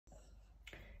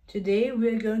Today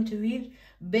we're going to read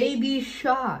Baby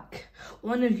Shark,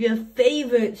 one of your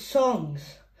favorite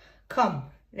songs. Come,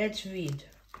 let's read.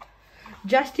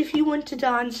 Just if you want to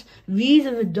dance, these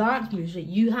are the dance moves that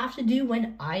you have to do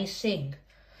when I sing.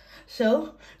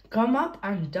 So, come up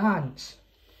and dance.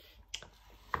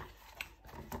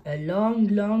 A long,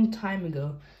 long time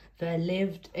ago, there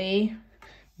lived a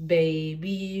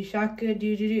baby shark do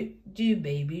do do do,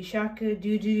 baby shark do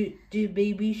do do,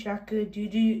 baby shark do do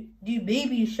do,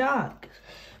 baby shark.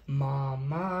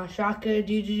 Mama shark do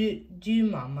do do,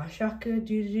 mama shark do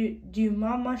do do,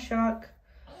 mama shark.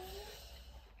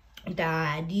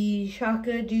 Daddy shark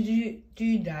do do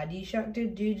do, daddy shark do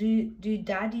do do,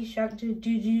 daddy shark do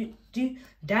do do,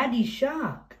 daddy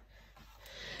shark.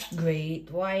 Great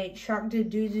white shark do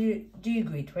do do,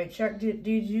 great white shark do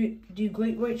do do,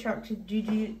 great white shark do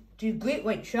do do, great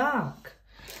white shark.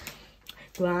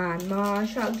 Grandma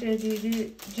shark do do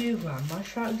do, grandma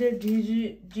shark do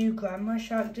do do, grandma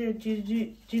shark do do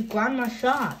do, grandma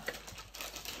shark.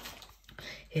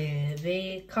 Here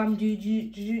they come do do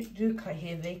do,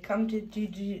 here they come do do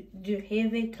do, here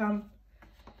they come.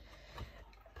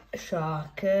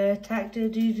 Shark attack do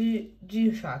do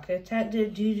do, shark attack do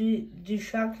do do,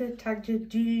 shark attack do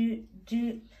do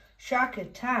do, shark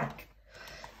attack.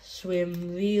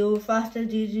 Swim real faster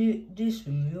do do do,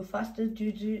 swim real faster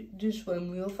do do do,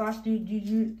 swim real fast do do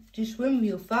do, swim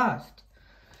real fast.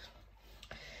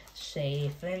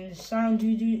 Safe and sound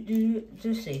do do do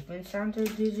do, safe and sound do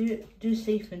do do,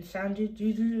 safe and sound do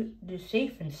do do,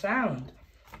 safe and sound.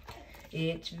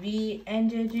 It's the end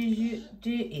do do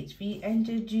do, it's the end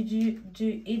do do do,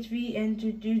 it's the end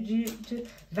do do do,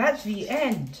 that's the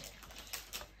end.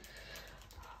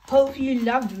 Hope you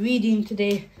loved reading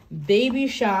today, Baby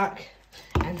Shark,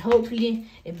 and hopefully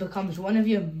it becomes one of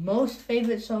your most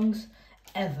favorite songs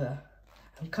ever.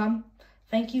 And come,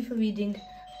 thank you for reading,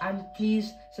 and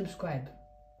please subscribe.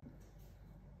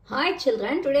 Hi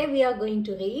children, today we are going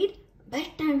to read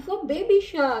Bedtime for Baby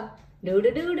Shark. Do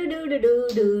do do do do do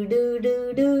do do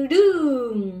do do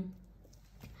do.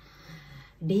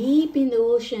 Deep in the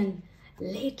ocean,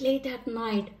 late at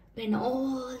night, when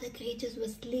all the creatures were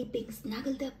sleeping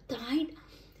snuggled up tight,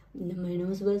 the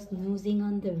minnows were snoozing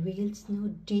on the real snow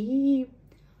deep.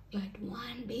 But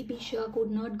one baby shark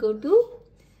would not go to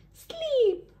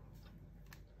sleep.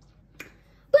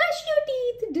 Brush your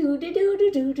teeth, do do do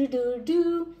do do do do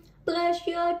do. Brush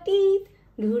your teeth,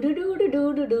 do do do do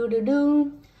do do do do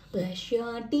do. Brush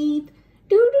your teeth,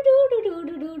 do do do do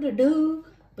do do do do.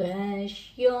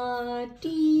 Brush your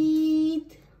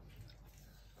teeth.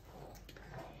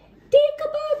 Take a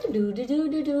bath, do do do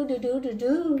do do do do do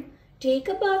do. Take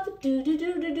a bath, do do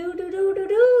do do do do do do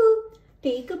do.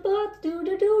 Take a bath, do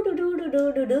do do do do do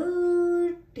do do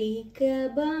do. Take a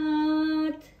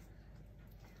bath.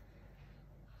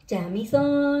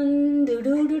 Jammy-san, do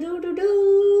do do do do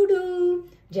do do.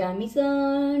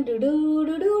 Jammy-san, do do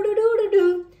do do do do do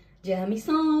do.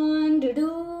 Jammy-san, do do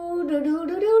do do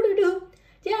do do do do.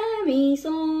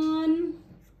 Jammy-san.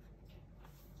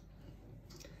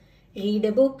 Read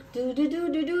a book, do do do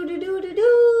do do do do do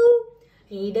do.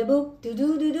 Read a book, do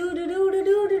do do do do do do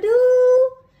do do do.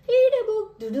 Read a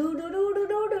book, do do do do do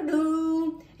do do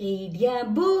do. Read your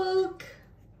book.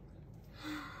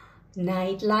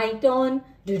 Night light on,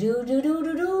 do do do do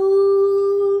do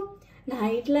do.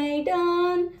 Night light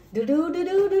on, do do do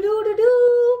do do do do do.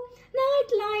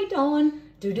 Night light on,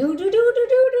 do do do do do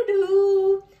do do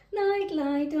do. Night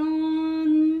light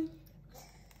on.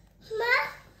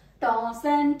 Toss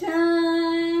and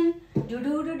turn, do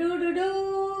do do do do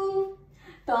do.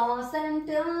 Toss and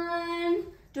turn,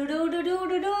 do do do do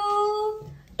do do.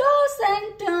 Toss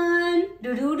and turn,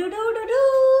 do do do do do do.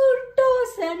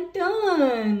 Toss and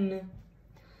turn.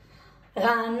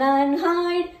 Run and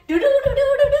hide, do do do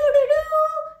do do do do do.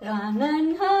 Run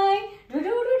and hide, do do do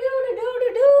do do do do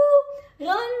do.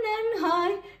 Run and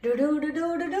hide, do do do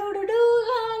do do do do do.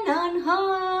 Run and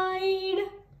hide.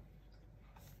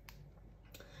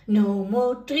 No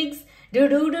more tricks, do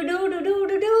do do do do do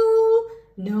do do.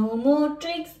 No more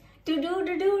tricks, do do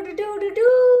do do do do do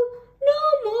do. No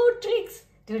more tricks,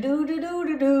 do do do do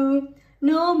do do.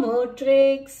 No more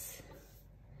tricks.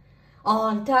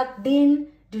 All tucked in,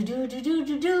 do do do do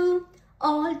do do.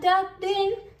 All tucked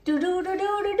in, do do do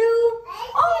do do do.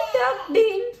 All tucked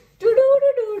in, do do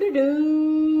do do do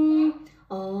do.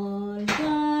 All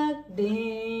tucked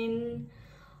in.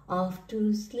 Off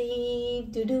to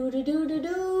sleep, do do do do do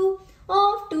do.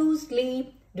 Off to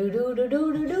sleep, do do do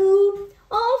do do do.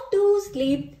 Off to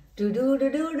sleep, do do do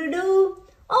do do do.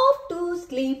 Off to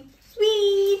sleep.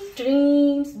 Sweet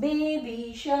dreams,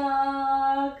 baby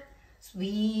shark.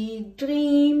 Sweet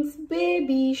dreams,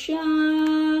 baby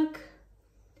shark.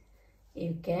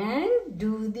 You can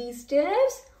do these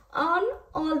steps on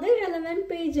all the relevant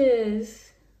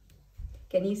pages.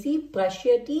 Can you see? Brush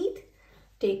your teeth,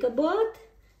 take a bath,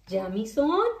 jammies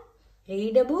on,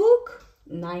 read a book,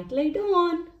 nightlight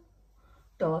on,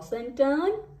 toss and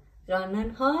turn, run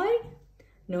and hide,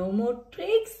 no more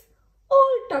tricks,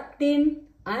 all tucked in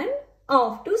and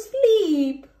off to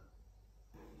sleep.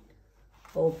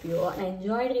 Hope you all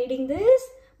enjoyed reading this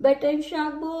Bedtime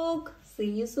Shark book. See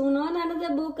you soon on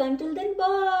another book. Until then,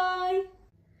 bye.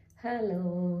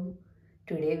 Hello.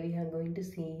 Today we are going to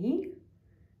see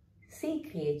sea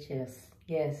creatures.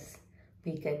 Yes,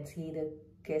 we can see the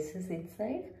guesses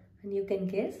inside and you can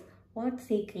guess what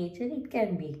sea creature it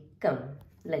can be. Come,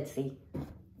 let's see.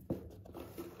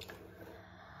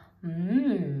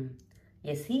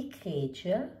 A sea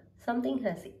creature, something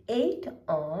has 8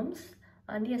 arms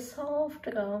and a soft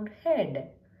round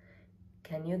head.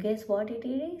 Can you guess what it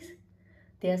is?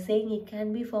 They are saying it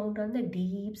can be found on the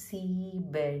deep sea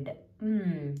bed.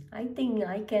 I think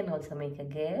I can also make a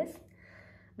guess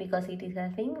because it is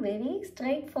having very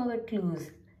straightforward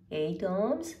clues. 8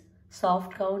 arms,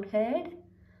 soft round head.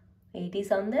 It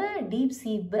is on the deep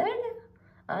sea bed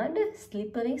and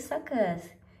slippery suckers.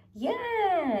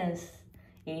 Yes,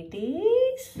 it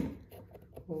is.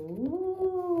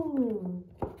 Ooh.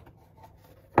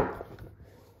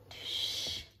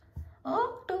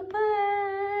 Octopus.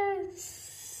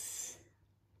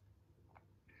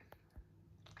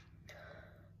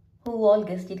 Who all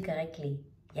guessed it correctly?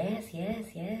 Yes.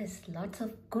 Lots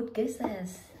of good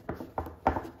guesses.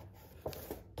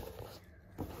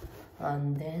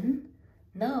 And then,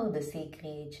 now the sea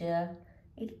creature.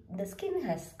 The skin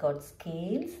has got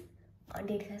scales and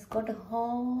it has got a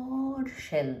hard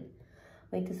shell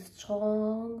with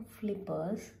strong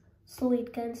flippers so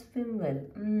it can swim well.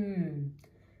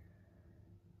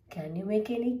 Can you make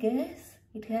any guess?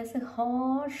 It has a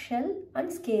hard shell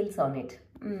and scales on it.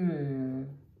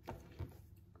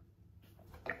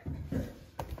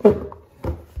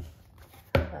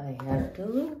 I have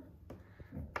to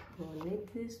pull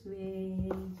it this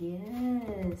way.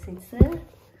 Yes, it's a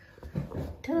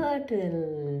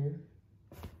turtle.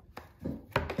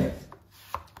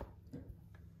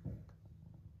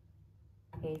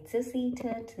 It's a sea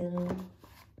turtle.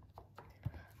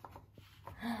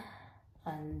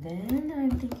 And then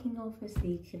I'm thinking of a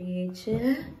sea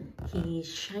creature. He is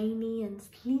shiny and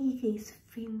sleek. His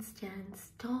fin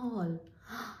stands tall.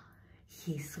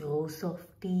 His rows of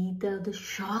teeth are the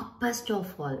sharpest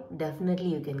of all.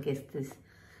 Definitely you can guess this.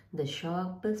 The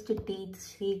sharpest teeth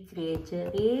sea creature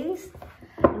is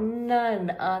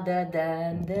none other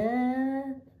than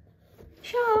the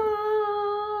shark.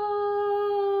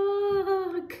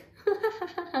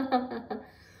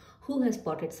 Who has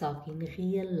spotted shark in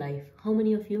real life? How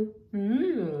many of you?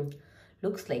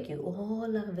 Looks like you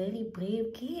all are very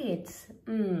brave kids.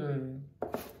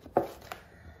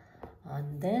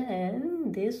 And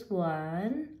then this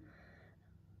one,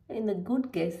 in the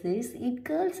good guesses, it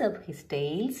curls up his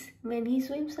tails when he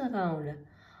swims around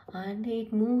and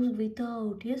it moves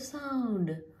without a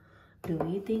sound. Do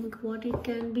you think what it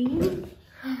can be?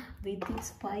 With its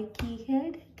spiky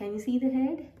head. Can you see the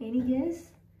head? Any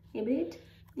guess? A bit?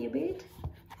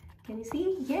 Can you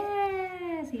see?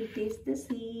 Yes, it is the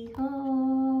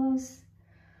seahorse.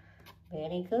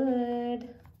 Very good.